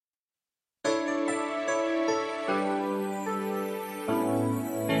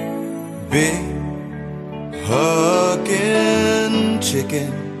big hugging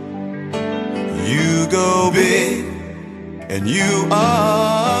chicken. You go big and you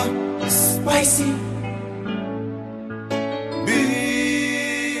are spicy.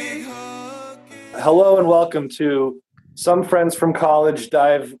 Big hugging. Hello and welcome to Some Friends from College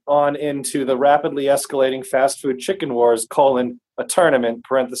dive on into the rapidly escalating fast food chicken wars, a tournament,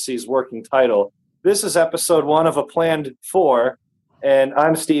 working title. This is episode 1 of a planned 4, and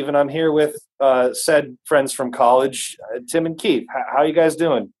I'm Steve, and I'm here with said friends from college, Tim and Keith. How you guys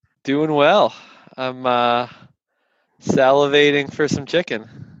doing? Doing well. I'm salivating for some chicken.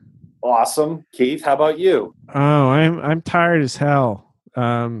 Awesome. Keith, how about you? Oh, I'm tired as hell.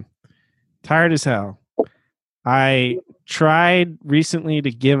 Tired as hell. I tried recently to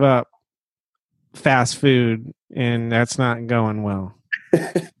give up fast food, and that's not going well.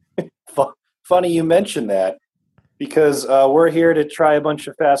 Funny you mentioned that, because we're here to try a bunch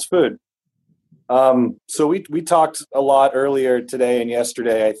of fast food. So we talked a lot earlier today and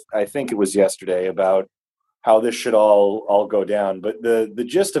yesterday, I think it was yesterday, about how this should all go down. But the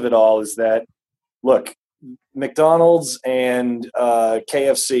gist of it all is that, look, McDonald's and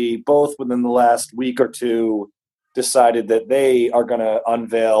KFC, both within the last week or two, decided that they are going to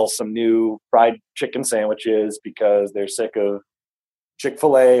unveil some new fried chicken sandwiches because they're sick of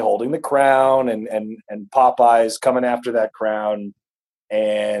Chick-fil-A holding the crown and Popeyes coming after that crown.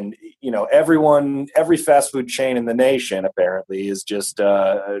 And, you know, every fast food chain in the nation apparently is just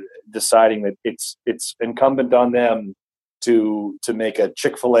deciding that it's incumbent on them to make a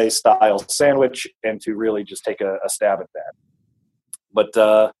Chick-fil-A style sandwich and to really just take a stab at that. But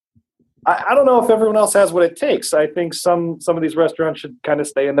I don't know if everyone else has what it takes. I think some of these restaurants should kind of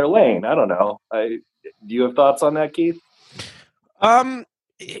stay in their lane. I don't know. Do you have thoughts on that, Keith?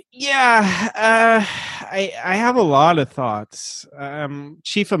 Yeah, I have a lot of thoughts.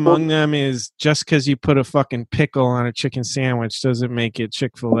 Chief among them is, just because you put a fucking pickle on a chicken sandwich doesn't make it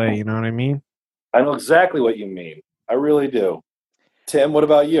Chick-fil-A. You know what I mean? I know exactly what you mean. I really do. Tim, what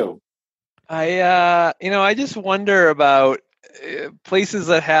about you? I just wonder about places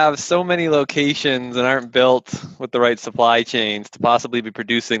that have so many locations and aren't built with the right supply chains to possibly be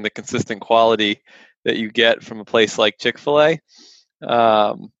producing the consistent quality that you get from a place like Chick-fil-A.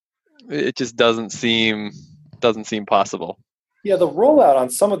 It just doesn't seem possible. Yeah, the rollout on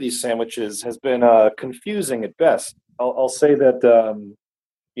some of these sandwiches has been confusing at best. I'll say that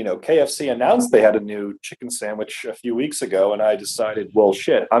KFC announced they had a new chicken sandwich a few weeks ago, and I decided, well,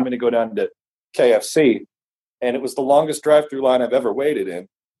 shit, I'm going to go down to KFC, and it was the longest drive-through line I've ever waited in.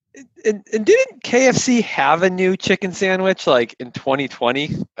 And didn't KFC have a new chicken sandwich like in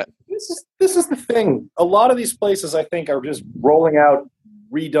 2020? This is the thing. A lot of these places, I think, are just rolling out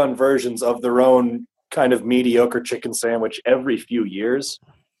redone versions of their own kind of mediocre chicken sandwich every few years.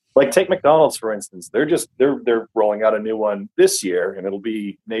 Like, take McDonald's, for instance. They're rolling out a new one this year, and it'll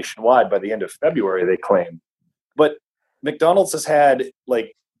be nationwide by the end of February, they claim. But McDonald's has had,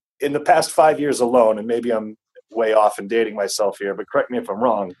 like, in the past 5 years alone, and maybe I'm way off and dating myself here, but correct me if I'm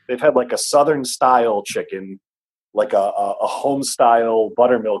wrong, they've had like a Southern style chicken, like a home style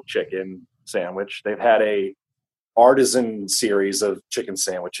buttermilk chicken sandwich. They've had a artisan series of chicken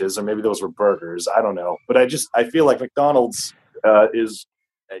sandwiches, or maybe those were burgers. I don't know. But I feel like McDonald's is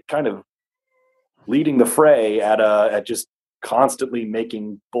kind of leading the fray at just constantly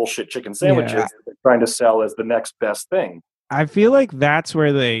making bullshit chicken sandwiches that they're trying to sell as the next best thing. I feel like that's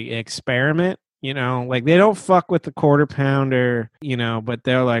where they experiment. You know, like, they don't fuck with the quarter pounder, but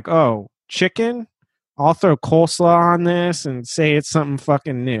they're like, oh, chicken? I'll throw coleslaw on this and say it's something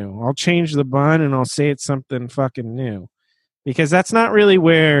fucking new. I'll change the bun and I'll say it's something fucking new. Because that's not really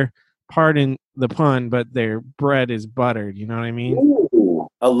where, pardon the pun, but their bread is buttered. You know what I mean? Ooh,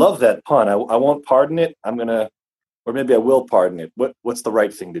 I love that pun. I won't pardon it. Or maybe I will pardon it. What's the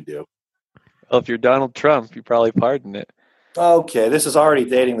right thing to do? Well, if you're Donald Trump, you probably pardon it. Okay, this is already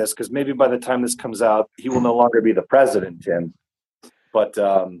dating this, because maybe by the time this comes out, he will no longer be the president, Tim. But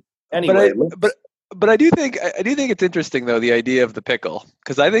anyway, but I do think it's interesting, though, the idea of the pickle,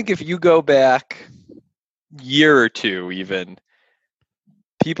 because I think if you go back a year or two, even,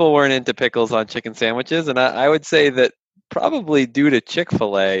 people weren't into pickles on chicken sandwiches, and I would say that probably due to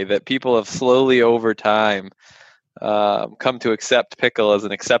Chick-fil-A, that people have slowly over time come to accept pickle as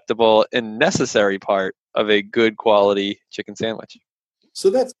an acceptable and necessary part of a good quality chicken sandwich.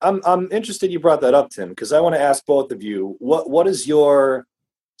 So I'm interested you brought that up, Tim, because I want to ask both of you, what is your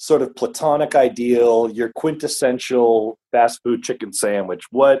sort of platonic ideal, your quintessential fast food chicken sandwich?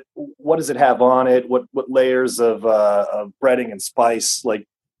 What does it have on it? What layers of breading and spice? Like,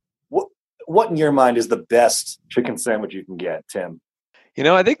 what in your mind is the best chicken sandwich you can get, Tim?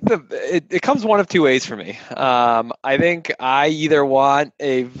 I think it comes one of two ways for me. I think I either want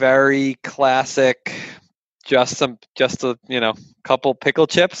a very classic, just a couple pickle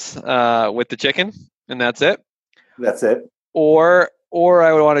chips with the chicken, and that's it. That's it. Or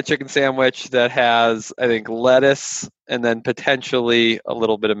I would want a chicken sandwich that has, I think, lettuce and then potentially a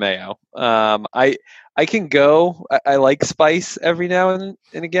little bit of mayo. I can go. I like spice every now and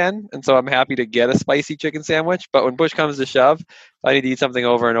again, and so I'm happy to get a spicy chicken sandwich. But when push comes to shove, if I need to eat something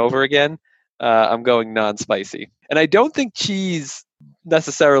over and over again, I'm going non-spicy. And I don't think cheese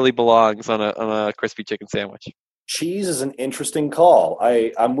necessarily belongs on a crispy chicken sandwich. Cheese is an interesting call.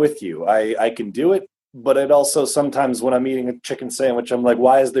 I'm with you. I can do it, but it also sometimes when I'm eating a chicken sandwich, I'm like,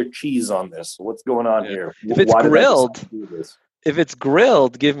 why is there cheese on this? What's going on here? If it's Why did I grilled, decide to do this? if it's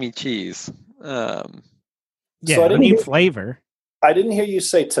grilled, give me cheese. Yeah, So I I didn't need hear- flavor. I didn't hear you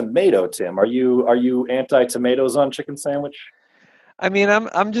say tomato, Tim. Are you anti-tomatoes on chicken sandwich? I mean,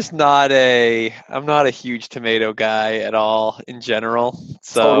 I'm just not a huge tomato guy at all in general.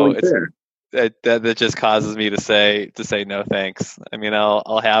 So Totally fair. that just causes me to say no thanks. I mean,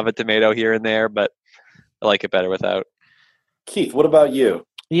 I'll have a tomato here and there, but I like it better without. Keith, what about you?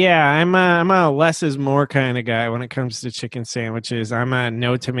 Yeah, I'm a less is more kind of guy when it comes to chicken sandwiches. I'm a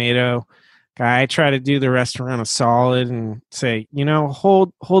no tomato guy. I try to do the restaurant a solid and say,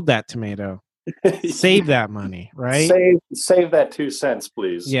 hold that tomato. Save that money, right? Save that 2 cents,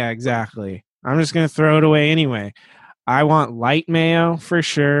 please. Yeah, exactly. I'm just going to throw it away anyway. I want light mayo for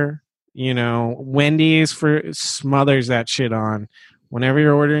sure. Wendy's smothers that shit on. Whenever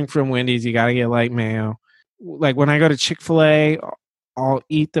you're ordering from Wendy's, you got to get light mayo. Like when I go to Chick-fil-A, I'll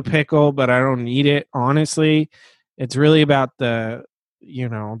eat the pickle, but I don't need it. Honestly, it's really about the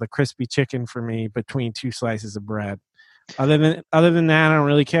crispy chicken for me between two slices of bread. Other than that, I don't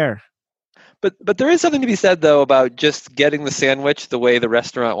really care. But there is something to be said though about just getting the sandwich the way the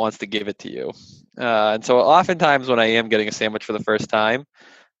restaurant wants to give it to you. And so oftentimes when I am getting a sandwich for the first time,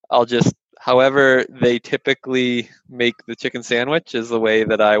 I'll just, however they typically make the chicken sandwich is the way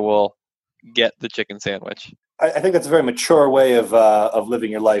that I will get the chicken sandwich. I think that's a very mature way of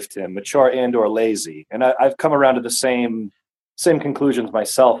living your life, Tim. Mature and/or lazy, and I've come around to the same conclusions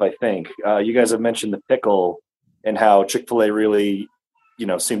myself. I think you guys have mentioned the pickle and how Chick-fil-A really,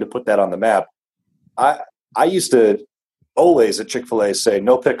 seemed to put that on the map. I used to always at Chick-fil-A say,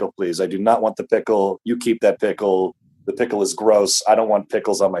 "No pickle, please. I do not want the pickle. You keep that pickle. The pickle is gross. I don't want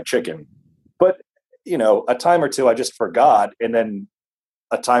pickles on my chicken." But a time or two I just forgot, and then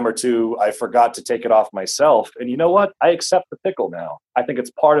a time or two I forgot to take it off myself. And you know what? I accept the pickle now. I think it's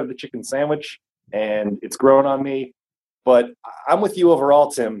part of the chicken sandwich, and it's grown on me. But I'm with you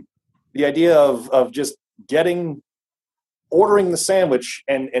overall, Tim. The idea of just ordering the sandwich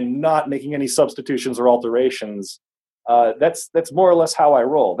and not making any substitutions or alterations, that's more or less how I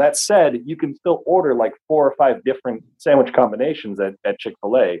roll. That said, you can still order like 4 or 5 different sandwich combinations at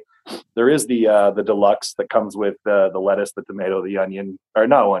Chick-fil-A. There is the deluxe that comes with the lettuce, the tomato, the onion, or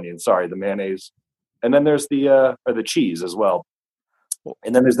no onion, sorry, the mayonnaise, and then there's the cheese as well.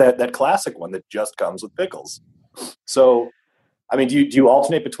 And then there's that classic one that just comes with pickles. So, I mean, do you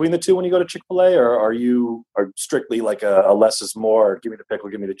alternate between the two when you go to Chick-fil-A, or are you strictly like a less is more, give me the pickle,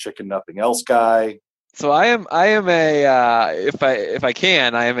 give me the chicken, nothing else guy? So I am a if I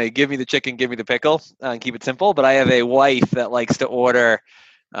can, I am a give me the chicken, give me the pickle, and keep it simple. But I have a wife that likes to order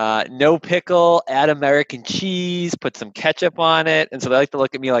no pickle, add American cheese, put some ketchup on it, and so they like to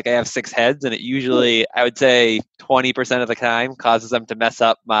look at me like I have 6 heads, and it usually, I would say 20% of the time, causes them to mess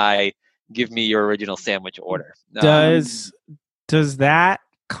up my give me your original sandwich order. Does that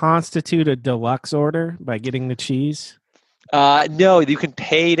constitute a deluxe order by getting the cheese? No, you can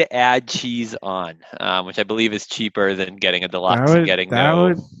pay to add cheese on, which I believe is cheaper than getting a deluxe and getting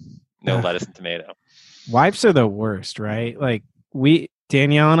no lettuce and tomato. Wives are the worst, right? Like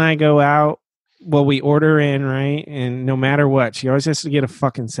Danielle and I go out, we order in, right? And no matter what, she always has to get a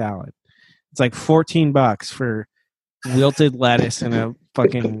fucking salad. It's like $14 for wilted lettuce in a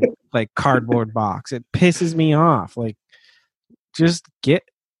fucking like cardboard box. It pisses me off. Like, just get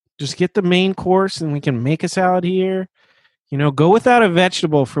the main course and we can make a salad here. Go without a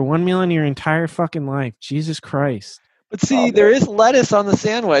vegetable for one meal in your entire fucking life. Jesus Christ. But see, there is lettuce on the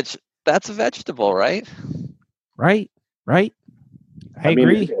sandwich. That's a vegetable, right? Right. I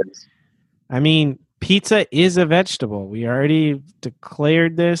agree. I mean, pizza is a vegetable. We already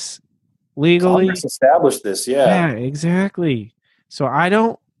declared this legally. Congress established this, yeah. Yeah, exactly. So I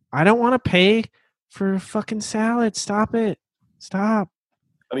don't want to pay for a fucking salad. Stop it. Stop.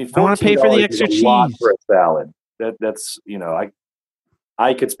 I mean, I want to pay for the extra cheese for a salad. That's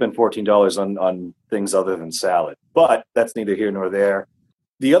I could spend $14 on things other than salad, but that's neither here nor there.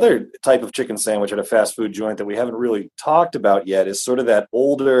 the other type of chicken sandwich at a fast food joint that we haven't really talked about yet is sort of that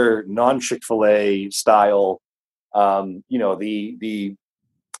older non-Chick-fil-A style. The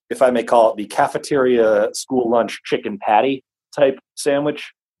if I may call it the cafeteria school lunch chicken patty type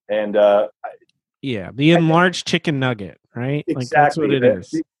sandwich, and the enlarged chicken nugget, right? exactly Like that's what it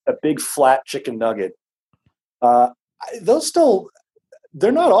is. A big flat chicken nugget. Those still,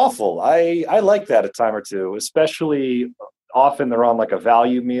 they're not awful. I like that a time or two, especially often they're on like a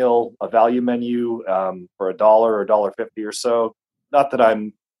value meal, a value menu for $1 or $1.50 or so. Not that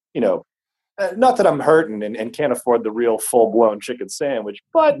I'm, not that I'm hurting and can't afford the real full blown chicken sandwich,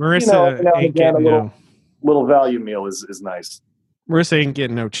 but Marissa now and ain't again, getting little value meal is nice. Marissa ain't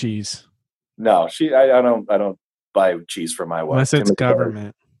getting no cheese. No, I don't buy cheese for my wife. Unless it's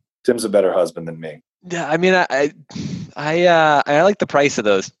government. Tim's a better husband than me. Yeah, I mean, I like the price of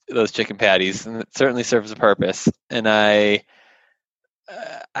those chicken patties, and it certainly serves a purpose. And I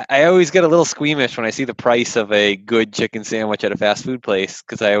always get a little squeamish when I see the price of a good chicken sandwich at a fast food place,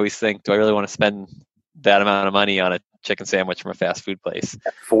 because I always think, do I really want to spend that amount of money on a chicken sandwich from a fast food place?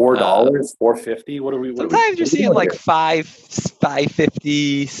 $4, $4.50. What are we? Sometimes you're seeing like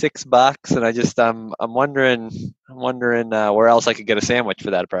 $5.50, $6, and I'm wondering where else I could get a sandwich for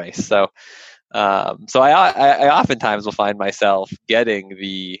that price. So I oftentimes will find myself getting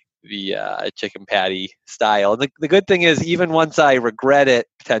the chicken patty style. And the good thing is, even once I regret it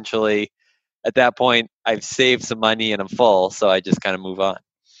potentially, at that point I've saved some money and I'm full, so I just kind of move on.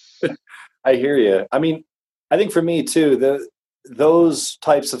 I hear you. I mean, I think for me too, those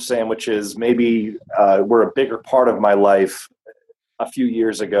types of sandwiches maybe were a bigger part of my life a few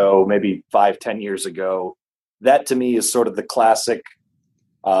years ago, maybe 5-10 years ago. That to me is sort of the classic.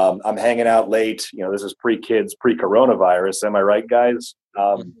 I'm hanging out late. This is pre-kids, pre-coronavirus. Am I right, guys?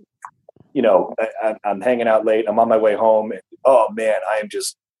 I'm hanging out late. I'm on my way home. And, oh man,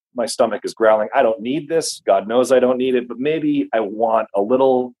 my stomach is growling. I don't need this. God knows I don't need it, but maybe I want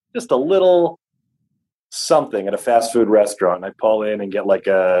just a little something at a fast food restaurant. I pull in and get like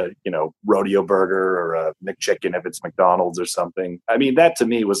a, rodeo burger or a McChicken if it's McDonald's or something. I mean, that to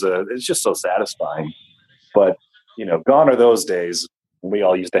me it's just so satisfying. But, gone are those days when we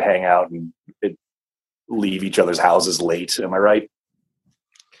all used to hang out and leave each other's houses late. Am I right?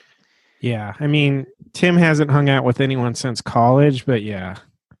 Yeah. I mean, Tim hasn't hung out with anyone since college, but yeah,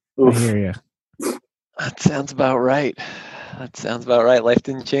 oof. I hear you. That sounds about right. Life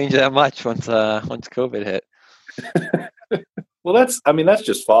didn't change that much once COVID hit. Well, that's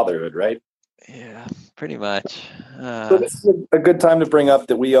just fatherhood, right? Yeah, pretty much. So this is a good time to bring up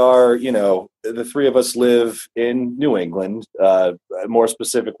that we are, the three of us live in New England. More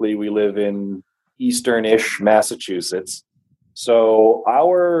specifically, we live in eastern-ish Massachusetts. So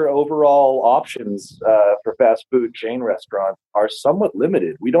our overall options for fast food chain restaurants are somewhat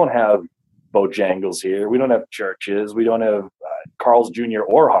limited. We don't have Bojangles here. We don't have Church's. We don't have Carl's Jr.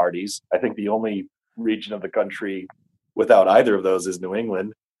 or Hardee's. I think the only region of the country without either of those is New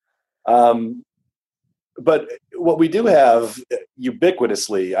England. But what we do have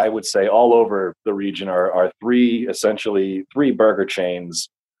ubiquitously, I would say, all over the region are essentially three burger chains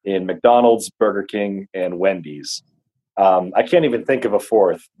in McDonald's, Burger King, and Wendy's. I can't even think of a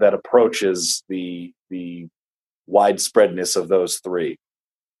fourth that approaches the widespreadness of those three.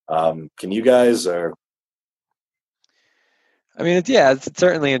 Can you guys? Or I mean, it's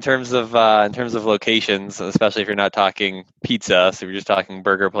certainly in terms of locations, especially if you're not talking pizza. So if you're just talking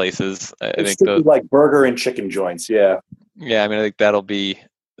burger places, I think those like burger and chicken joints. Yeah. Yeah, I mean, I think that'll be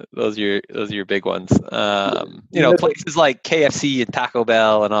those are your big ones. Places like KFC and Taco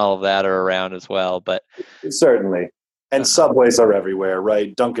Bell and all of that are around as well. But certainly, and Subways are everywhere,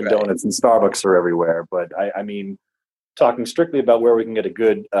 right? Dunkin' Donuts and Starbucks are everywhere. But I mean, talking strictly about where we can get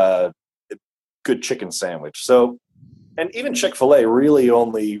a good chicken sandwich. So. And even Chick-fil-A really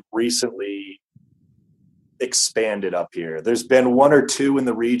only recently expanded up here. There's been one or two in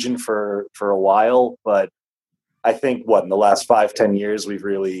the region for a while, but I think in the last 5-10 years, we've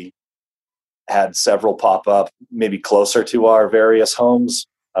really had several pop up, maybe closer to our various homes.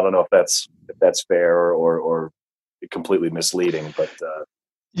 I don't know if that's fair or completely misleading, but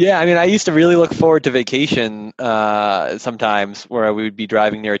yeah, I mean, I used to really look forward to vacation sometimes where we would be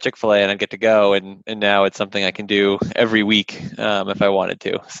driving near a Chick-fil-A and I'd get to go, and now it's something I can do every week if I wanted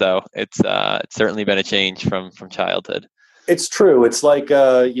to. So it's certainly been a change from childhood. It's true. It's like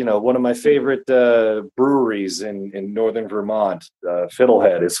one of my favorite breweries in northern Vermont,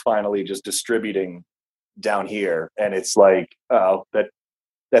 Fiddlehead, is finally just distributing down here, and it's like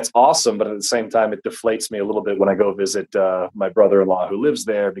that's awesome, but at the same time, it deflates me a little bit when I go visit my brother-in-law who lives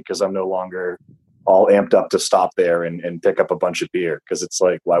there, because I'm no longer all amped up to stop there and pick up a bunch of beer, because it's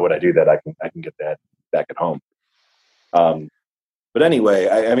like, why would I do that? I can get that back at home. But anyway,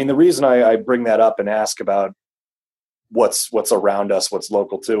 I mean, the reason I bring that up and ask about what's around us, what's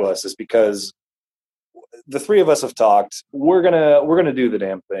local to us, is because the three of us have talked. We're gonna do the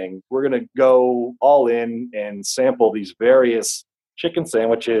damn thing. We're gonna go all in and sample these various chicken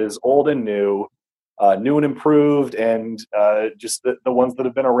sandwiches, old and new, new and improved, and just the ones that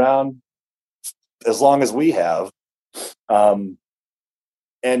have been around as long as we have. And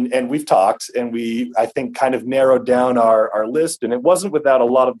we've talked, and we, I think, kind of narrowed down our list, and it wasn't without a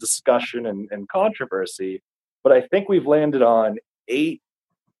lot of discussion and controversy, but I think we've landed on 8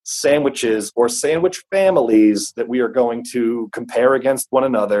 sandwiches or sandwich families that we are going to compare against one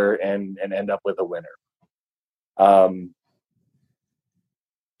another and end up with a winner. And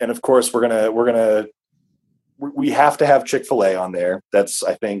of course, we have to have Chick-fil-A on there. That's,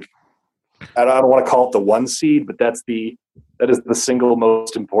 I think, I don't want to call it the 1 seed, but that is the single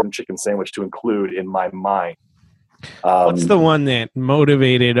most important chicken sandwich to include in my mind. What's the one that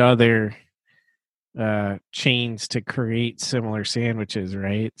motivated other chains to create similar sandwiches,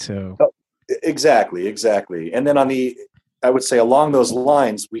 right? So exactly. And then I would say along those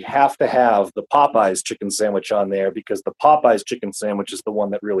lines, we have to have the Popeyes chicken sandwich on there, because the Popeyes chicken sandwich is the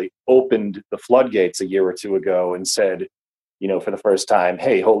one that really opened the floodgates a year or two ago and said, for the first time,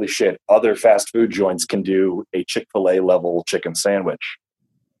 hey, holy shit, other fast food joints can do a Chick-fil-A level chicken sandwich.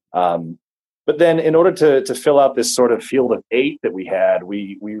 But then in order to fill out this sort of field of 8 that we had,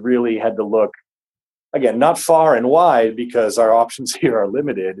 we really had to look, again, not far and wide, because our options here are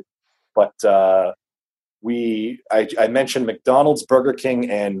limited, but I mentioned McDonald's, Burger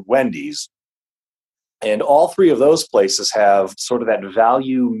King, and Wendy's. And all 3 of those places have sort of that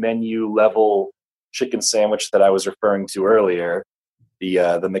value menu level chicken sandwich that I was referring to earlier. The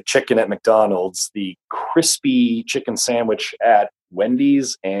McChicken at McDonald's, the crispy chicken sandwich at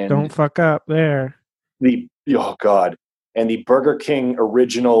Wendy's, and don't fuck up there. And the Burger King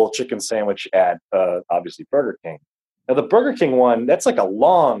original chicken sandwich at obviously Burger King. Now the Burger King one, that's like a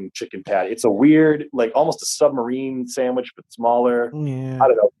long chicken patty. It's a weird, like almost a submarine sandwich, but smaller. Yeah. I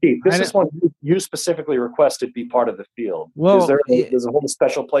don't know, Pete. This is one you specifically requested be part of the field. Well, does it hold a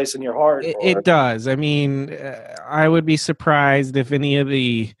special place in your heart? It does. I mean, I would be surprised if any of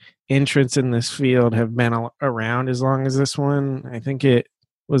the entrants in this field have been around as long as this one. I think it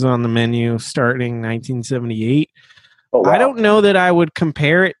was on the menu starting 1978. Oh, wow. I don't know that I would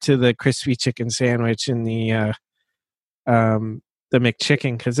compare it to the crispy chicken sandwich in the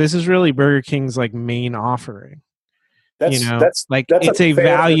McChicken, because this is really Burger King's like main offering. That's a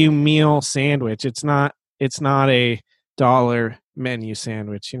value meal sandwich. It's not a $1 menu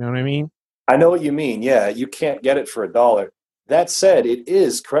sandwich. You know what I mean? I know what you mean. Yeah, you can't get it for $1. That said, it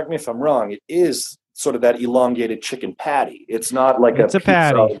is, correct me if I'm wrong, it is sort of that elongated chicken patty. It's not like it's a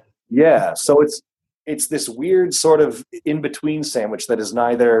patty. Yeah, so it's this weird sort of in-between sandwich that is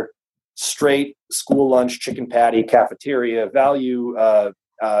neither straight school lunch chicken patty cafeteria value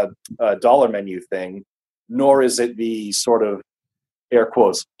dollar menu thing, nor is it the sort of air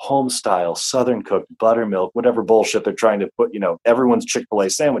quotes home style southern cooked buttermilk whatever bullshit they're trying to put everyone's Chick-fil-A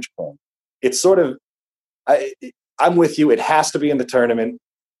sandwich form. It's sort of I'm with you. It has to be in the tournament.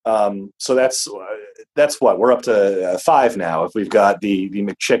 So that's what we're up to 5 now. If we've got the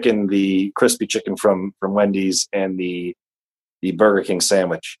McChicken, the crispy chicken from Wendy's, and the Burger King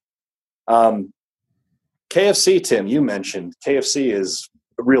sandwich. KFC, Tim, you mentioned KFC is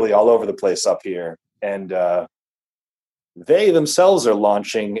really all over the place up here, and they themselves are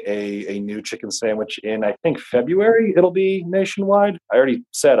launching a new chicken sandwich in, I think, February. It'll be nationwide. I already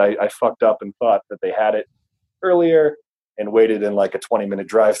said I fucked up and thought that they had it earlier and waited in like a 20-minute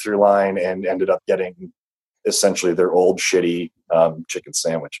drive-through line and ended up getting essentially their old shitty chicken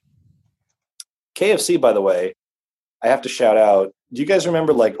sandwich. KFC, by the way, I have to shout out. Do you guys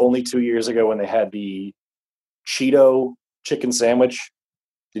remember like only 2 years ago when they had the Cheeto chicken sandwich?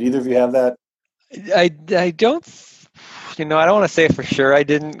 Did either of you have that? I don't, I don't want to say for sure I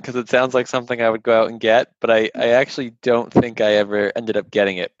didn't, because it sounds like something I would go out and get, but I actually don't think I ever ended up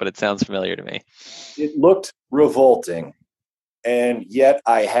getting it, but it sounds familiar to me. It looked revolting, and yet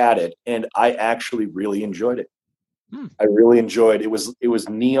I had it, and I actually really enjoyed it. I really enjoyed it. It was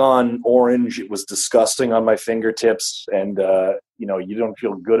neon orange. It was disgusting on my fingertips, and you don't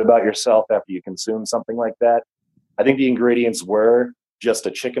feel good about yourself after you consume something like that. I think the ingredients were just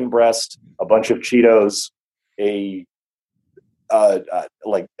a chicken breast, a bunch of Cheetos, a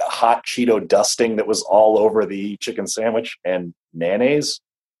hot Cheeto dusting that was all over the chicken sandwich, and mayonnaise.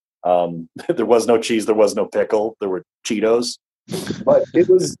 There was no cheese. There was no pickle. There were Cheetos. but it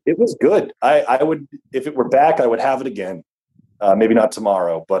was good. I would, if it were back, I would have it again. Maybe not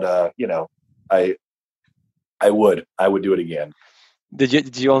tomorrow, but I would do it again.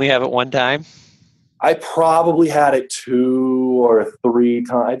 Did you only have it one time? I probably had it 2 or 3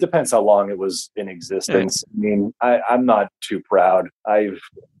 times. It depends how long it was in existence. I mean, I'm not too proud. I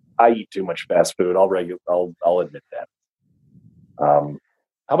eat too much fast food. I'll admit that. How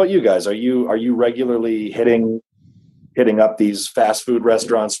about you guys? Are you regularly hitting up these fast food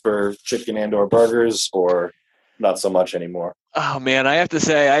restaurants for chicken and/or burgers, or not so much anymore? Oh man, I have to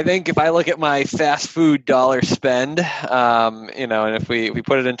say, I think if I look at my fast food dollar spend, and if we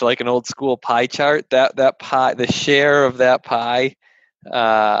put it into like an old school pie chart, that pie, the share of that pie,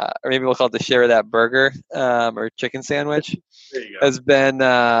 or maybe we'll call it the share of that burger or chicken sandwich, There you go.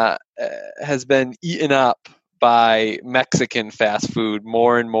 has been eaten up by Mexican fast food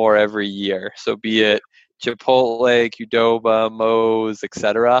more and more every year. So be it Chipotle, Qdoba, Moe's,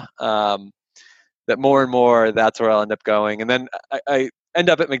 etc. That more and more, that's where I'll end up going. And then I end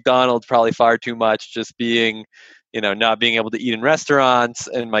up at McDonald's probably far too much, just being, not being able to eat in restaurants,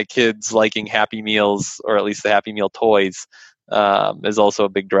 and my kids liking Happy Meals, or at least the Happy Meal toys, is also a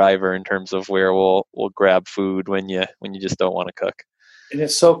big driver in terms of where we'll grab food when you just don't want to cook. And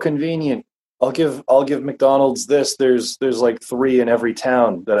it's so convenient. I'll give McDonald's this. There's like 3 in every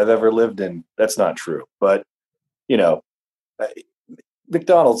town that I've ever lived in. That's not true, but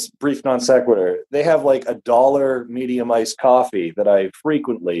McDonald's, brief non sequitur, they have like $1 medium iced coffee that I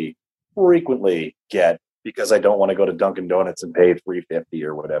frequently get because I don't want to go to Dunkin' Donuts and pay $3.50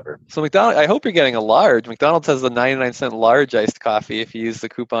 or whatever. So McDonald's, I hope you're getting a large. McDonald's has the 99-cent large iced coffee if you use the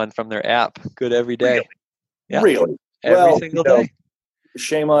coupon from their app. Good every day. Really? Yeah. Really? Every single day.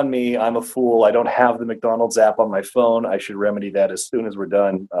 Shame on me. I'm a fool. I don't have the McDonald's app on my phone. I should remedy that as soon as we're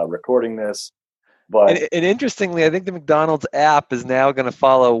done recording this. But and interestingly, I think the McDonald's app is now going to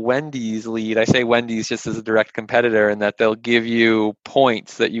follow Wendy's lead. I say Wendy's just as a direct competitor, in that they'll give you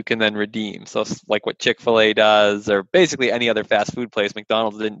points that you can then redeem. So like what Chick-fil-A does, or basically any other fast food place.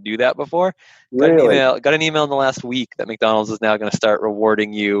 McDonald's didn't do that before. really, Got an email in the last week that McDonald's is now going to start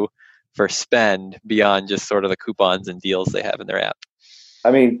rewarding you for spend beyond just sort of the coupons and deals they have in their app. I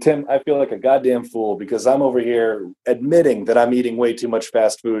mean, Tim, I feel like a goddamn fool because I'm over here admitting that I'm eating way too much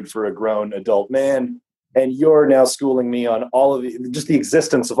fast food for a grown adult man, and you're now schooling me on all of just the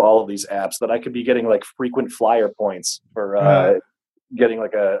existence of all of these apps that I could be getting like frequent flyer points for getting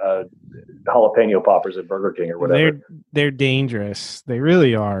like a jalapeno poppers at Burger King or whatever. They're dangerous. They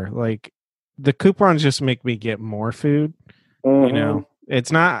really are. Like, the coupons just make me get more food. Mhm.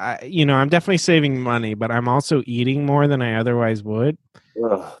 It's not, I'm definitely saving money, but I'm also eating more than I otherwise would.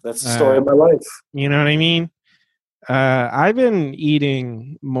 Ugh, that's the story of my life. You know what I mean? I've been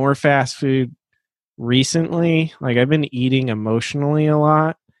eating more fast food recently. Like, I've been eating emotionally a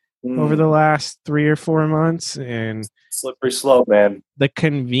lot over the last 3 or 4 months, and Slippery slope, man. the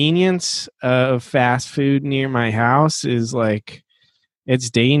convenience of fast food near my house is like, it's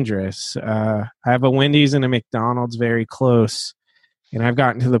dangerous. I have a Wendy's and a McDonald's very close, and I've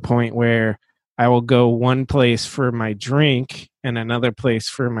gotten to the point where I will go one place for my drink and another place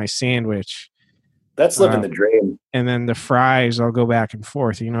for my sandwich. That's living the dream. And then the fries, I'll go back and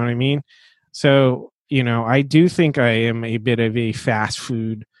forth. You know what I mean? So, I do think I am a bit of a fast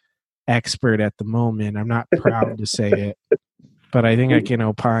food expert at the moment. I'm not proud to say it, but I think I can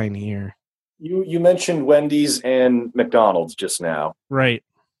opine here. You mentioned Wendy's and McDonald's just now. Right.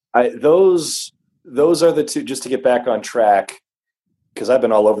 Those are the two, just to get back on track, because I've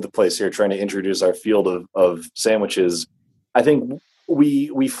been all over the place here trying to introduce our field of sandwiches. I think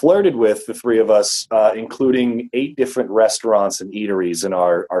we flirted with, the three of us, including 8 different restaurants and eateries in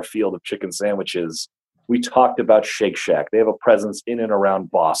our field of chicken sandwiches. We talked about Shake Shack. They have a presence in and around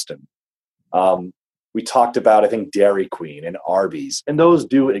Boston. We talked about, I think, Dairy Queen and Arby's, and those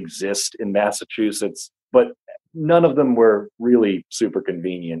do exist in Massachusetts, but none of them were really super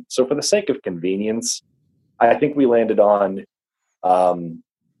convenient. So for the sake of convenience, I think we landed on,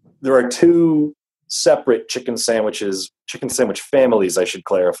 there are 2 separate chicken sandwich families, I should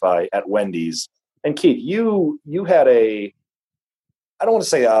clarify, at Wendy's. And Keith, you had I don't want to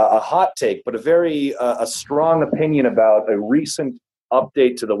say a hot take, but a very a strong opinion about a recent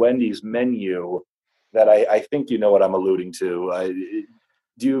update to the Wendy's menu that I think you know what I'm alluding to.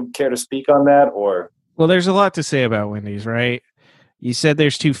 Do you care to speak on that, or? Well, there's a lot to say about Wendy's, right? You said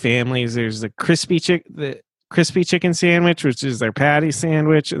there's 2 families. There's the crispy chicken sandwich, which is their patty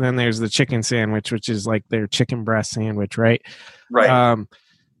sandwich, and then there's the chicken sandwich, which is like their chicken breast sandwich, right? Right.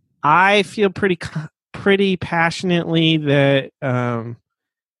 I feel pretty passionately that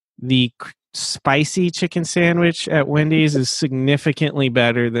the spicy chicken sandwich at Wendy's is significantly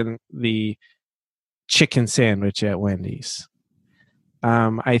better than the chicken sandwich at Wendy's.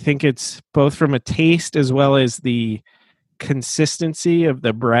 I think it's both from a taste as well as the consistency of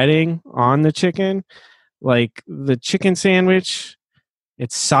the breading on the chicken. Like the chicken sandwich,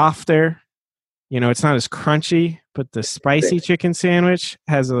 it's softer. It's not as crunchy, but the spicy chicken sandwich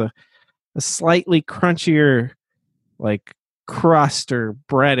has a slightly crunchier like crust or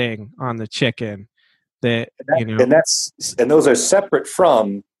breading on the chicken and those are separate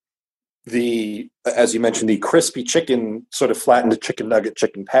from the, as you mentioned, the crispy chicken, sort of flattened chicken nugget,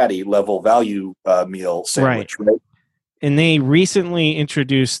 chicken patty level value meal sandwich, right? And they recently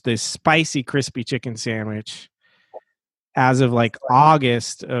introduced this spicy crispy chicken sandwich as of like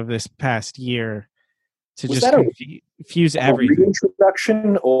August of this past year to Was just that confuse everything.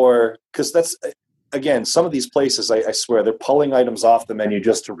 Reintroduction, or because that's again, some of these places, I swear, they're pulling items off the menu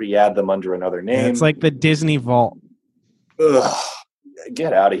just to re-add them under another name. Yeah, it's like the Disney Vault. Ugh.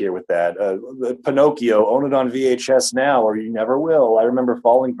 Get out of here with that. Pinocchio, own it on VHS now or you never will. I remember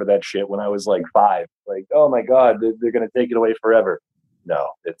falling for that shit when I was like 5. Like, oh my God, they're going to take it away forever. No,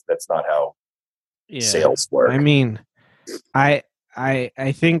 that's not how sales work. I mean, I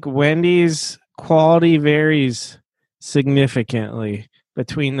think Wendy's quality varies significantly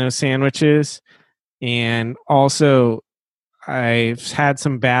between those sandwiches. And also, I've had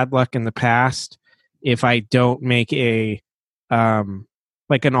some bad luck in the past if I don't make a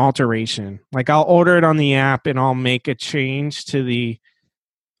like an alteration. Like I'll order it on the app and I'll make a change to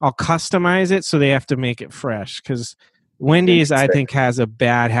I'll customize it so they have to make it fresh. Because Wendy's, I think, has a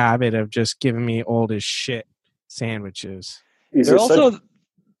bad habit of just giving me old as shit sandwiches.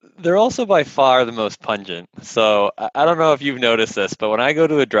 They're also by far the most pungent. So I don't know if you've noticed this, but when I go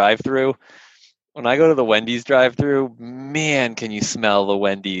to a drive-through, when I go to the Wendy's drive-thru, man, can you smell the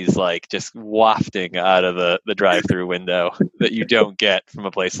Wendy's like just wafting out of the drive-thru window that you don't get from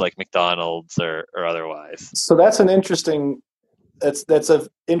a place like McDonald's or otherwise. So that's an interesting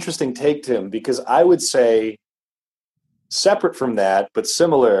take, Tim, because I would say separate from that, but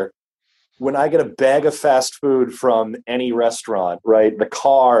similar, when I get a bag of fast food from any restaurant, right, the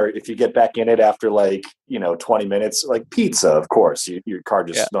car, if you get back in it after 20 minutes, like pizza, of course, your car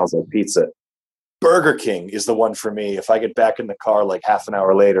just smells like pizza. Burger King is the one for me. If I get back in the car like half an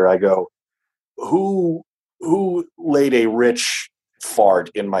hour later, I go, who laid a rich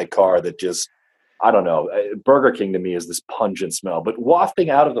fart in my car that just, I don't know. Burger King to me is this pungent smell. But wafting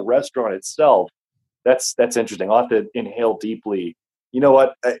out of the restaurant itself, that's interesting. I'll have to inhale deeply. You know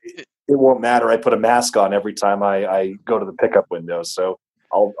what? It won't matter. I put a mask on every time I go to the pickup window, so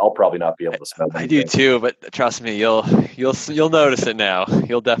I'll probably not be able to smell anything. I do too, but trust me, you'll notice it now.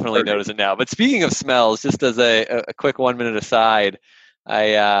 You'll definitely notice it now. But speaking of smells, just as a quick 1 minute aside,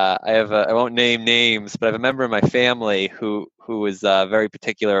 I won't name names, but I have a member of my family who is very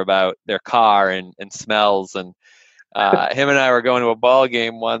particular about their car and smells. And him and I were going to a ball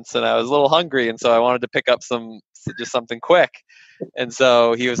game once, and I was a little hungry, and so I wanted to pick up just something quick. And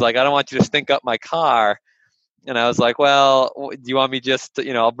so he was like, "I don't want you to stink up my car." And I was like, "Well, do you want me just,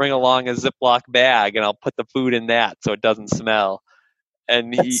 I'll bring along a Ziploc bag and I'll put the food in that so it doesn't smell."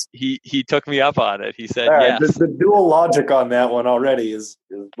 And he took me up on it. He said, right, yes. The dual logic on that one already is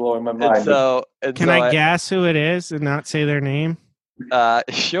blowing my mind. Can I guess who it is and not say their name?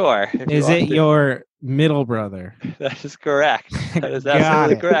 Sure. Is it your middle brother? That is correct. That is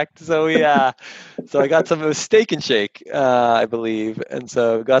absolutely correct. So I got it was Steak and Shake, I believe. And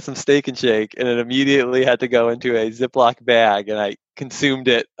so got some Steak and Shake, and it immediately had to go into a Ziploc bag, and I consumed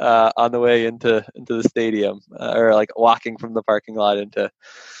it on the way into the stadium, or like walking from the parking lot into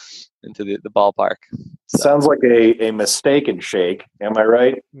the ballpark. So. Sounds like a mistaken shake. Am I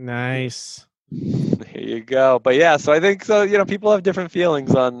right? Nice. There you go. But yeah, so I think so. People have different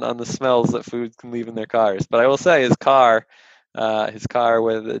feelings on the smells that food can leave in their cars. But I will say his car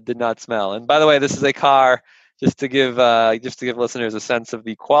did not smell. And by the way, this is a car. Just to give listeners a sense of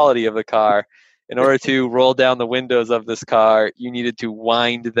the quality of the car. In order to roll down the windows of this car, you needed to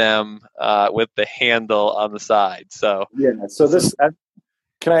wind them with the handle on the side. So yeah. So this.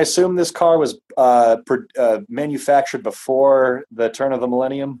 Can I assume this car was manufactured before the turn of the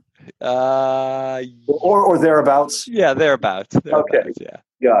millennium? Or thereabouts? Yeah, thereabouts. Okay. Yeah.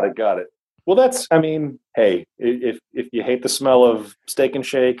 Got it. Well, hey, if you hate the smell of Steak and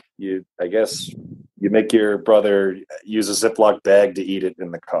Shake, I guess you make your brother use a Ziploc bag to eat it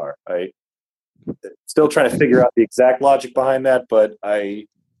in the car, right? Still trying to figure out the exact logic behind that, but I'm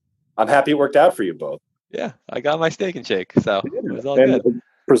happy it worked out for you both. Yeah, I got my Steak and Shake, so it was all good.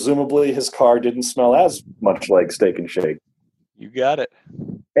 Presumably his car didn't smell as much like Steak and Shake. You got it.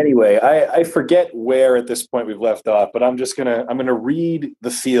 Anyway, I forget where at this point we've left off, but I'm gonna read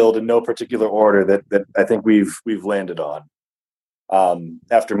the field in no particular order that I think we've landed on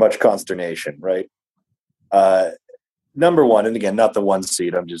after much consternation, right? Number one, and again, not the one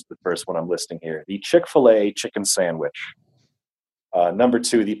seed. I'm just the first one I'm listing here. The Chick-fil-A chicken sandwich. Number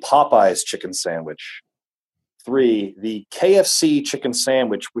two, the Popeyes chicken sandwich. 3, the KFC chicken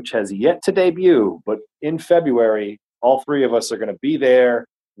sandwich, which has yet to debut, but in February, all three of us are going to be there.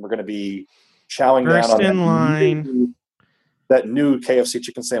 We're going to be chowing First down on in line. that new KFC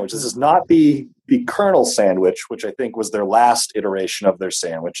chicken sandwich. This is not the Colonel sandwich, which I think was their last iteration of their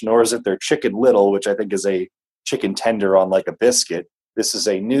sandwich, nor is it their Chicken Little, which I think is a chicken tender on like a biscuit. This is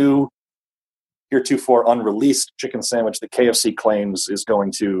a new, heretofore unreleased chicken sandwich that KFC claims is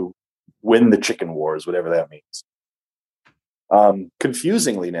going to win the chicken wars, whatever that means.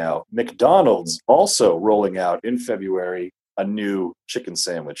 Confusingly now, McDonald's also rolling out in February a new chicken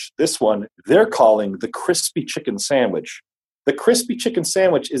sandwich. This one they're calling the Crispy Chicken Sandwich. The Crispy Chicken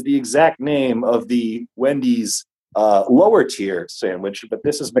Sandwich is the exact name of the Wendy's lower tier sandwich, but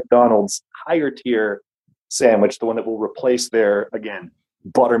this is McDonald's higher tier sandwich, the one that will replace their, again,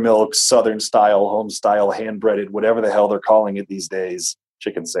 buttermilk, Southern style, home style, hand breaded, whatever the hell they're calling it these days,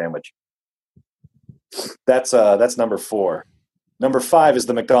 chicken sandwich. That's number 4. Number 5 is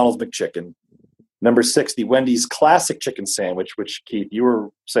the McDonald's McChicken. Number 6, the Wendy's classic chicken sandwich, which Keith, you were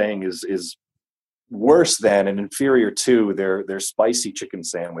saying is worse than and inferior to their spicy chicken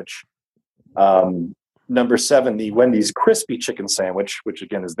sandwich. Number 7, the Wendy's crispy chicken sandwich, which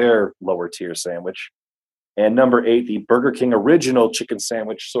again is their lower tier sandwich. And number 8, the Burger King original chicken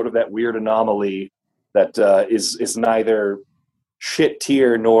sandwich, sort of that weird anomaly that is neither shit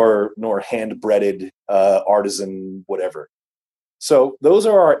tier nor hand breaded artisan whatever. So those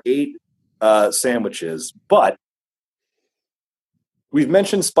are our 8 sandwiches, but we've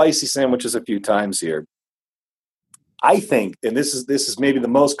mentioned spicy sandwiches a few times here. I think, and this is maybe the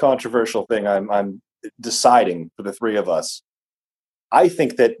most controversial thing I'm deciding for the three of us. I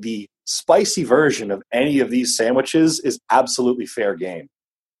think that the spicy version of any of these sandwiches is absolutely fair game.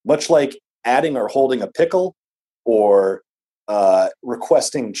 Much like adding or holding a pickle or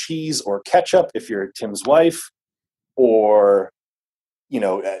requesting cheese or ketchup if you're Tim's wife, or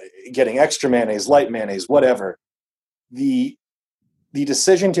getting extra mayonnaise, light mayonnaise, whatever. The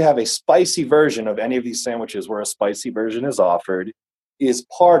decision to have a spicy version of any of these sandwiches where a spicy version is offered is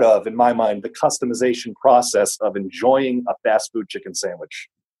part of, in my mind, the customization process of enjoying a fast food chicken sandwich.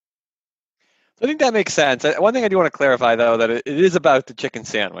 I think that makes sense. One thing I do want to clarify, though, that it is about the chicken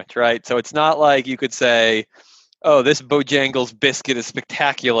sandwich, right? So it's not like you could say, oh, this Bojangles biscuit is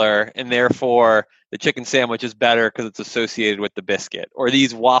spectacular, and therefore the chicken sandwich is better because it's associated with the biscuit. Or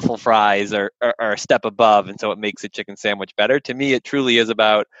these waffle fries are a step above, and so it makes the chicken sandwich better. To me, it truly is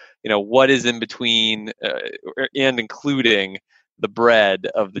about, what is in between and including the bread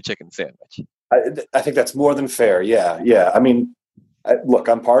of the chicken sandwich. I think that's more than fair. Yeah. I mean, look,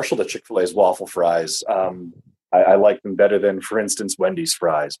 I'm partial to Chick-fil-A's waffle fries. I like them better than, for instance, Wendy's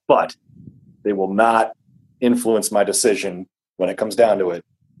fries, but they will not influence my decision when it comes down to it,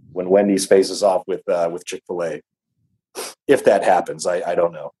 when Wendy's faces off with Chick-fil-A. If that happens, I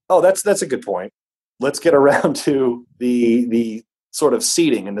don't know. Oh, that's a good point. Let's get around to the sort of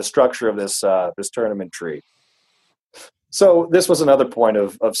seating and the structure of this tournament tree. So this was another point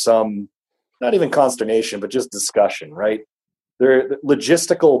of some, not even consternation, but just discussion, right? There are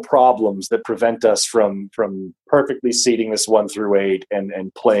logistical problems that prevent us from perfectly seating this 1 through 8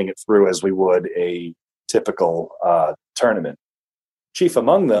 and playing it through as we would a typical tournament. Chief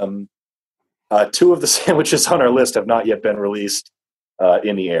among them, 2 of the sandwiches on our list have not yet been released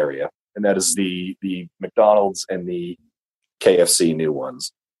in the area, and that is the McDonald's and the KFC new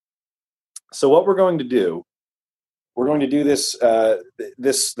ones. So what we're going to do this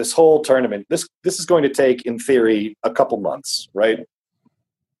this whole tournament. This is going to take, in theory, a couple months, right?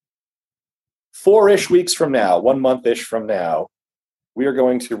 4-ish weeks from now, 1 month-ish from now, we are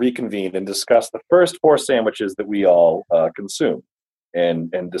going to reconvene and discuss the first 4 sandwiches that we all consume,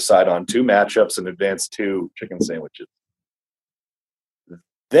 and decide on 2 matchups and advance 2 chicken sandwiches.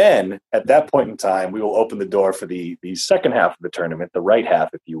 Then, at that point in time, we will open the door for the second half of the tournament, the right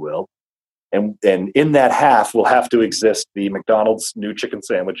half, if you will. And in that half will have to exist the McDonald's new chicken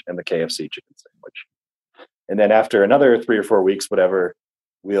sandwich and the KFC chicken sandwich. And then after another 3 or 4 weeks, whatever,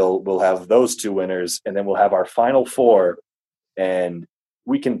 we'll have those 2 winners, and then we'll have our final 4, and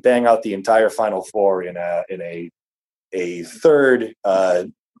we can bang out the entire final 4 in a third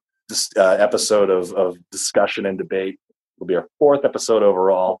episode of discussion and debate. It'll be our 4th episode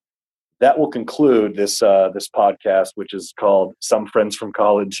overall. that will conclude this this podcast, which is called "Some Friends from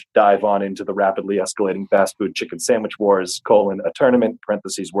College Dive On into the Rapidly Escalating Fast Food Chicken Sandwich Wars: a Tournament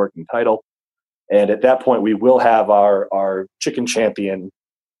 (parentheses working title). And at that point, we will have our chicken champion,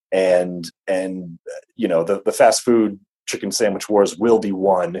 and the fast food chicken sandwich wars will be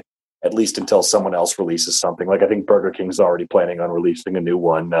won, at least until someone else releases something. Like I think Burger King's already planning on releasing a new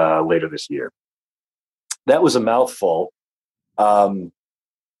one later this year. That was a mouthful.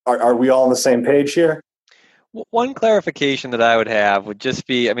 Are we all on the same page here? One clarification that I would have would just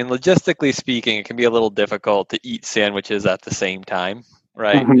be, I mean, logistically speaking, it can be a little difficult to eat sandwiches at the same time,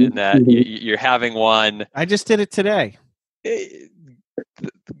 right? In that you're having one. I just did it today.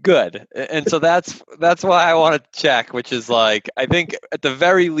 Good. And so that's why I want to check, which is like, I think at the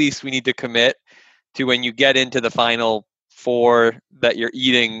very least we need to commit to when you get into the final four that you're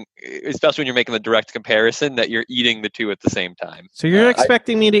eating, especially when you're making the direct comparison, that you're eating the two at the same time. So you're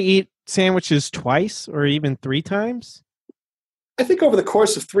expecting me to eat sandwiches twice or even 3 times? I think over the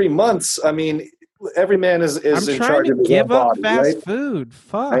course of 3 months, I mean, every man is I'm in trying charge to of his give own up body, fast right? food.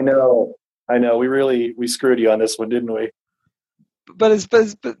 Fuck. I know. We screwed you on this one, didn't we? But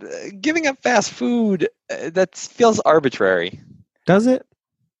giving up fast food, that feels arbitrary. Does it?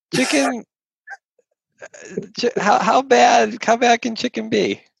 Chicken. How bad can chicken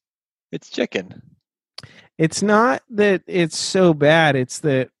be? It's chicken. It's not that it's so bad. It's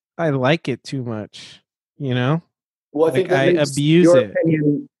that I like it too much. You know? Well, I think that I makes abuse your it.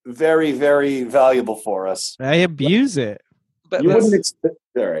 opinion very, very valuable for us. I abuse it. But You wouldn't expect.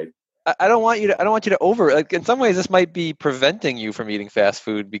 All right. I don't want you to over, like, in some ways this might be preventing you from eating fast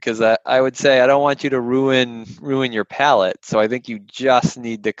food, because I would say I don't want you to ruin your palate. So I think you just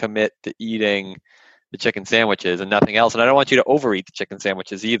need to commit to eating the chicken sandwiches and nothing else. And I don't want you to overeat the chicken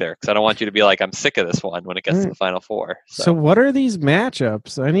sandwiches either, because I don't want you to be like, I'm sick of this one when it gets to the final four. So what are these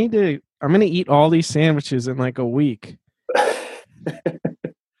matchups? I'm going to eat all these sandwiches in like a week.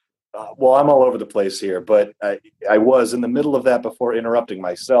 Well, I'm all over the place here, but I was in the middle of that before interrupting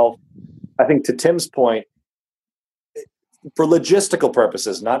myself. I think to Tim's point, for logistical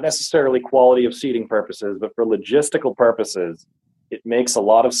purposes, not necessarily quality of seating purposes, but for logistical purposes, it makes a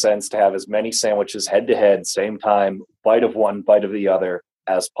lot of sense to have as many sandwiches head to head, same time, bite of one, bite of the other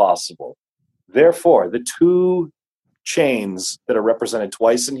as possible. Therefore, the two chains that are represented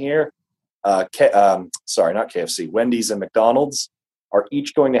twice in here, not KFC, Wendy's and McDonald's, are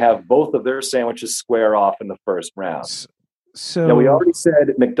each going to have both of their sandwiches square off in the first round. So now, we already said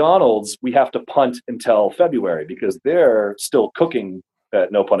at McDonald's we have to punt until February because they're still cooking.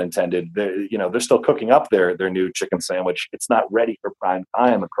 No pun intended. They're still cooking up their new chicken sandwich. It's not ready for prime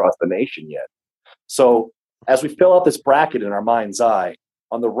time across the nation yet. So as we fill out this bracket in our mind's eye,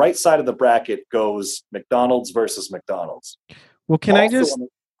 on the right side of the bracket goes McDonald's versus McDonald's. Well, can I just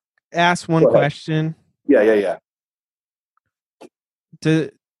ask one question? Yeah.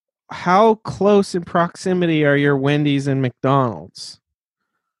 How close in proximity are your Wendy's and McDonald's?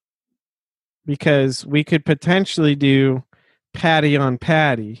 Because we could potentially do patty on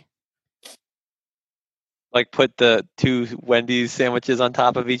patty. Like put the two Wendy's sandwiches on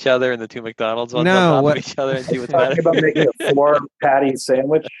top of each other and the two McDonald's ones on top of each other and see what's better. About making a 4 patty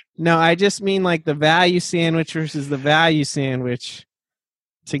sandwich? No, I just mean like the value sandwich versus the value sandwich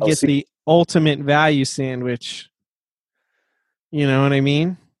to get the ultimate value sandwich. You know what I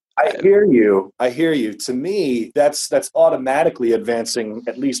mean? I hear you. To me, that's automatically advancing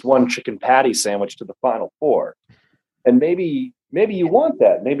at least one chicken patty sandwich to the final four. And maybe you want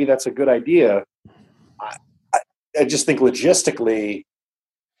that. Maybe that's a good idea. I just think logistically,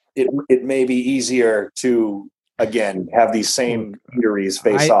 it may be easier to, again, have these same eateries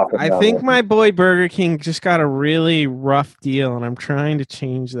face off. I think my boy Burger King just got a really rough deal, and I'm trying to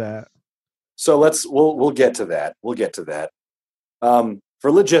change that. So we'll get to that. We'll get to that. For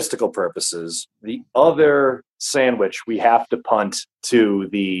logistical purposes, the other sandwich we have to punt to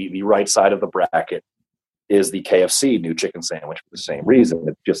the right side of the bracket is the KFC new chicken sandwich for the same reason.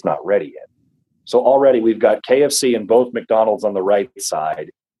 It's just not ready yet. So already we've got KFC and both McDonald's on the right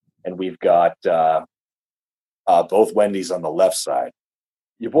side, and we've got both Wendy's on the left side.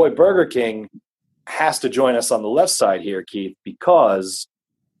 Your boy Burger King has to join us on the left side here, Keith, because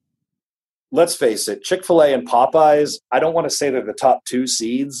let's face it, Chick-fil-A and Popeyes, I don't want to say they're the top 2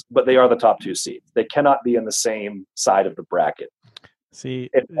 seeds, but they are the top 2 seeds. They cannot be on the same side of the bracket. See,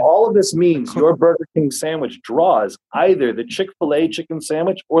 and all of this means your Burger King sandwich draws either the Chick-fil-A chicken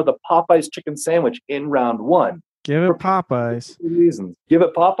sandwich or the Popeyes chicken sandwich in round 1. Give it Popeyes. Reasons. Give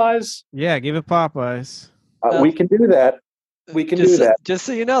it Popeyes? Yeah, give it Popeyes. We can do that. Do that. Just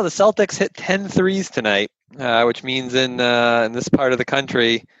so you know, the Celtics hit 10 threes tonight, which means in this part of the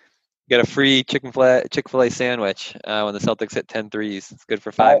country, You got a free Chick-fil-A sandwich when the Celtics hit 10 threes. It's good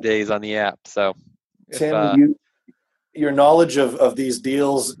for 5 days on the app. So, Tim, your knowledge of these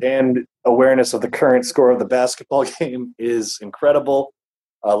deals and awareness of the current score of the basketball game is incredible.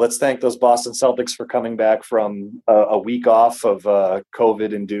 Let's thank those Boston Celtics for coming back from a week off of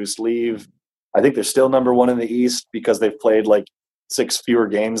COVID-induced leave. I think they're still number one in the East because they've played like 6 fewer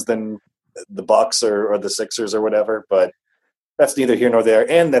games than the Bucks or the Sixers or whatever. But that's neither here nor there.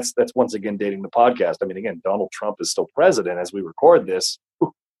 And that's once again dating the podcast. I mean, again, Donald Trump is still president as we record this.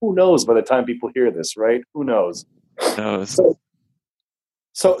 Who knows by the time people hear this, right? Who knows?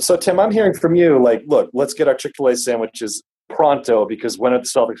 So Tim, I'm hearing from you, like, look, let's get our Chick-fil-A sandwiches pronto because when are the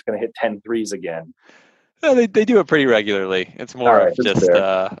Celtics going to hit 10 threes again? Well, they do it pretty regularly. It's more All right, of just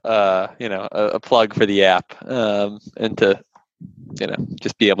a plug for the app and to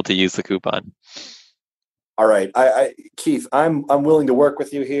just be able to use the coupon. All right, Keith, I'm willing to work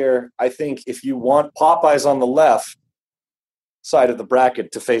with you here. I think if you want Popeyes on the left side of the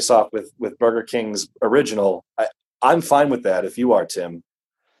bracket to face off with Burger King's original, I'm fine with that if you are, Tim.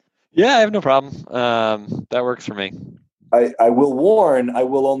 Yeah, I have no problem. That works for me. I will warn, I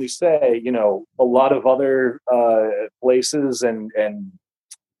will only say, a lot of other places and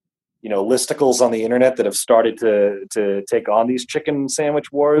listicles on the internet that have started to take on these chicken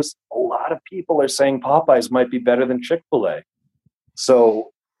sandwich wars, a lot of people are saying Popeyes might be better than Chick-fil-A.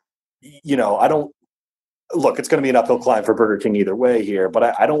 So, I don't look, it's going to be an uphill climb for Burger King either way here,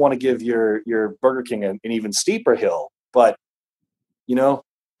 but I don't want to give your Burger King an even steeper hill. But,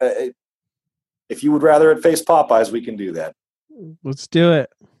 if you would rather it face Popeyes, we can do that. Let's do it.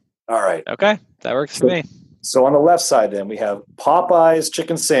 All right. Okay, that works for me. So on the left side, then, we have Popeyes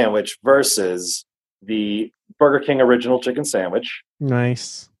chicken sandwich versus the Burger King original chicken sandwich.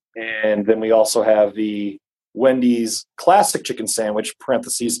 Nice. And then we also have the Wendy's classic chicken sandwich,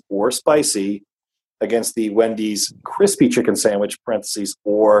 parentheses, or spicy, against the Wendy's crispy chicken sandwich, parentheses,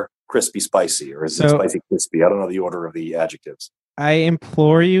 or crispy spicy, or is it spicy crispy? I don't know the order of the adjectives. I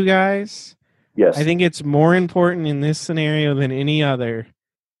implore you guys. Yes. I think it's more important in this scenario than any other.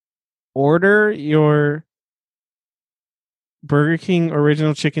 Order your Burger King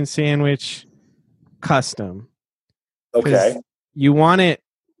original chicken sandwich custom. Okay. You want it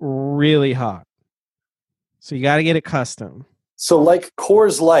really hot. So you got to get it custom. So like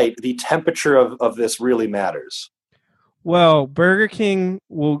Coors Light, the temperature of this really matters. Well, Burger King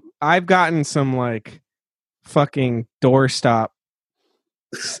I've gotten some like fucking doorstop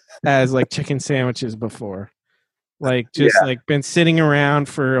as like chicken sandwiches before. Like like been sitting around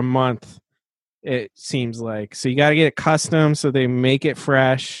for a month, it seems like. So you got to get it custom so they make it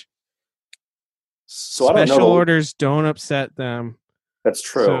fresh. So Special orders don't upset them. That's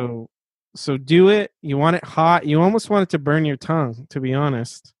true. So do it. You want it hot. You almost want it to burn your tongue, to be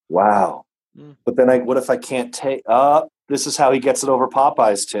honest. Wow. But then what if I can't take this is how he gets it over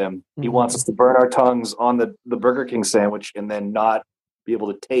Popeyes, Tim. He wants us to burn our tongues on the Burger King sandwich and then not be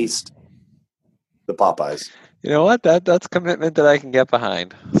able to taste the Popeyes. You know what? That's commitment that I can get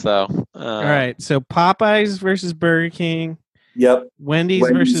behind. So all right. So Popeyes versus Burger King. Yep. Wendy's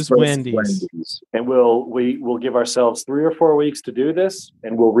versus Wendy's. And we'll give ourselves 3 or 4 weeks to do this,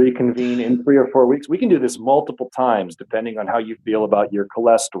 and we'll reconvene in 3 or 4 weeks. We can do this multiple times depending on how you feel about your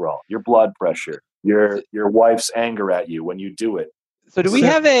cholesterol, your blood pressure, your wife's anger at you when you do it. So do we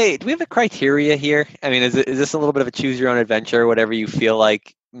have a criteria here? I mean, is this a little bit of a choose your own adventure, whatever you feel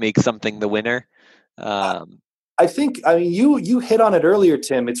like makes something the winner? I think you hit on it earlier,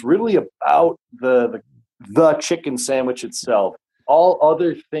 Tim. It's really about the chicken sandwich itself. All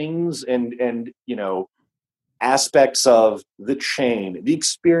other things and aspects of the chain, the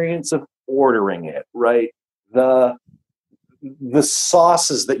experience of ordering it, right? The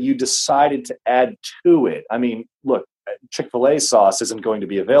sauces that you decided to add to it. I mean, look, Chick-fil-A sauce isn't going to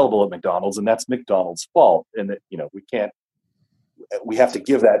be available at McDonald's, and that's McDonald's fault. And that we have to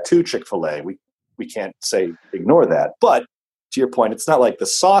give that to Chick-fil-A. We can't say ignore that. But to your point, it's not like the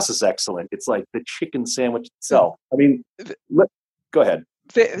sauce is excellent. It's like the chicken sandwich itself. I mean, go ahead.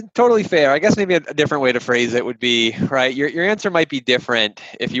 Totally fair. I guess maybe a different way to phrase it would be, right, your answer might be different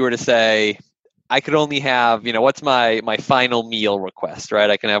if you were to say, I could only have, what's my final meal request, right?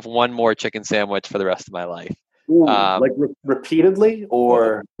 I can have one more chicken sandwich for the rest of my life. Ooh, like repeatedly,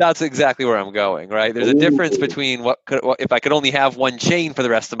 or? That's exactly where I'm going, right? There's a difference between if I could only have one chain for the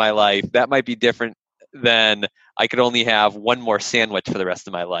rest of my life, that might be different than I could only have one more sandwich for the rest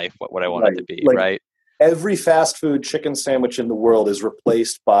of my life, what I want it to be, right? Every fast food chicken sandwich in the world is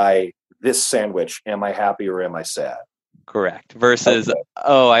replaced by this sandwich. Am I happy or am I sad? Correct. Versus,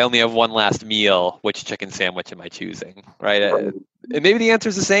 I only have one last meal. Which chicken sandwich am I choosing? Right? And maybe the answer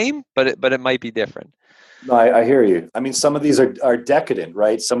is the same, but it might be different. No, I hear you. I mean, some of these are decadent,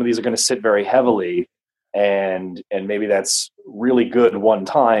 right? Some of these are going to sit very heavily, and maybe that's really good one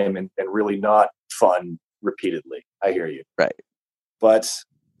time and really not fun repeatedly. I hear you. Right. But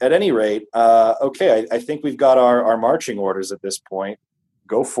at any rate, okay, I think we've got our marching orders at this point.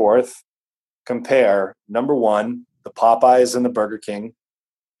 Go forth, compare. Number one, the Popeyes and the Burger King.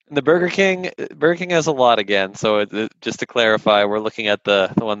 The Burger King has a lot again. So just to clarify, we're looking at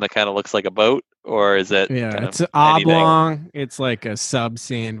the one that kind of looks like a boat, or is it? Yeah, it's anything? oblong. It's like a sub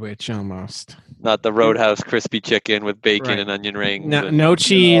sandwich almost. Not the Roadhouse crispy chicken with bacon Right. and onion rings. No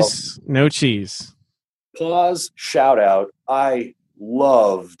cheese. No cheese. Pause, shout out. I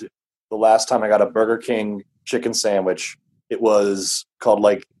loved the last time I got a Burger King chicken sandwich. It was called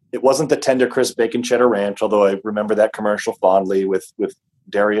it wasn't the Tender Crisp Bacon Cheddar Ranch, although I remember that commercial fondly with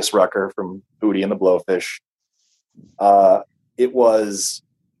Darius Rucker from Hootie and the Blowfish. It was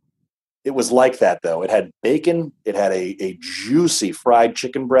like that though. It had bacon, it had a juicy fried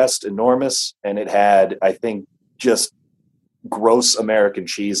chicken breast, enormous, and it had, I think, just gross American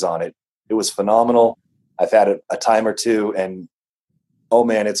cheese on it. It was phenomenal. I've had it a time or two, and oh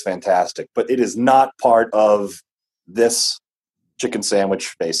man, it's fantastic. But it is not part of this chicken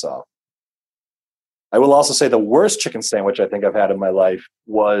sandwich face-off. I will also say the worst chicken sandwich I think I've had in my life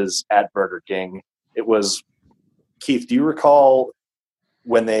was at Burger King. It was, Keith, do you recall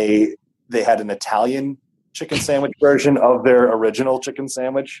when they had an Italian chicken sandwich version of their original chicken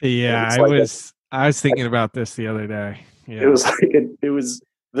sandwich? Yeah, I was thinking about this the other day. Yeah. It was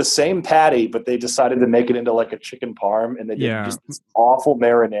the same patty, but they decided to make it into like a chicken parm, and they did just this awful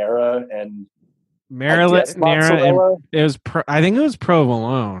marinara and marinara. It was I think it was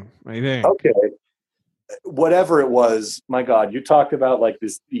provolone. I think. Okay. Whatever it was, my God, you talked about like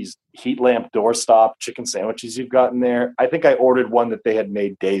these heat lamp doorstop chicken sandwiches you've gotten there. I think I ordered one that they had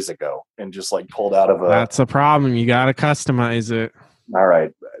made days ago and just like pulled out of a. That's a problem. You got to customize it. All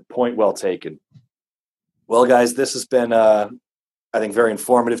right. Point well taken. Well, guys, this has been, I think, very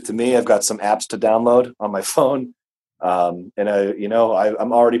informative to me. I've got some apps to download on my phone. I'm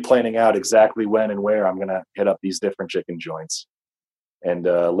already planning out exactly when and where I'm going to hit up these different chicken joints. And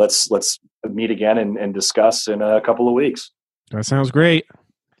let's meet again and discuss in a couple of weeks. That sounds great.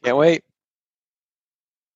 Can't wait.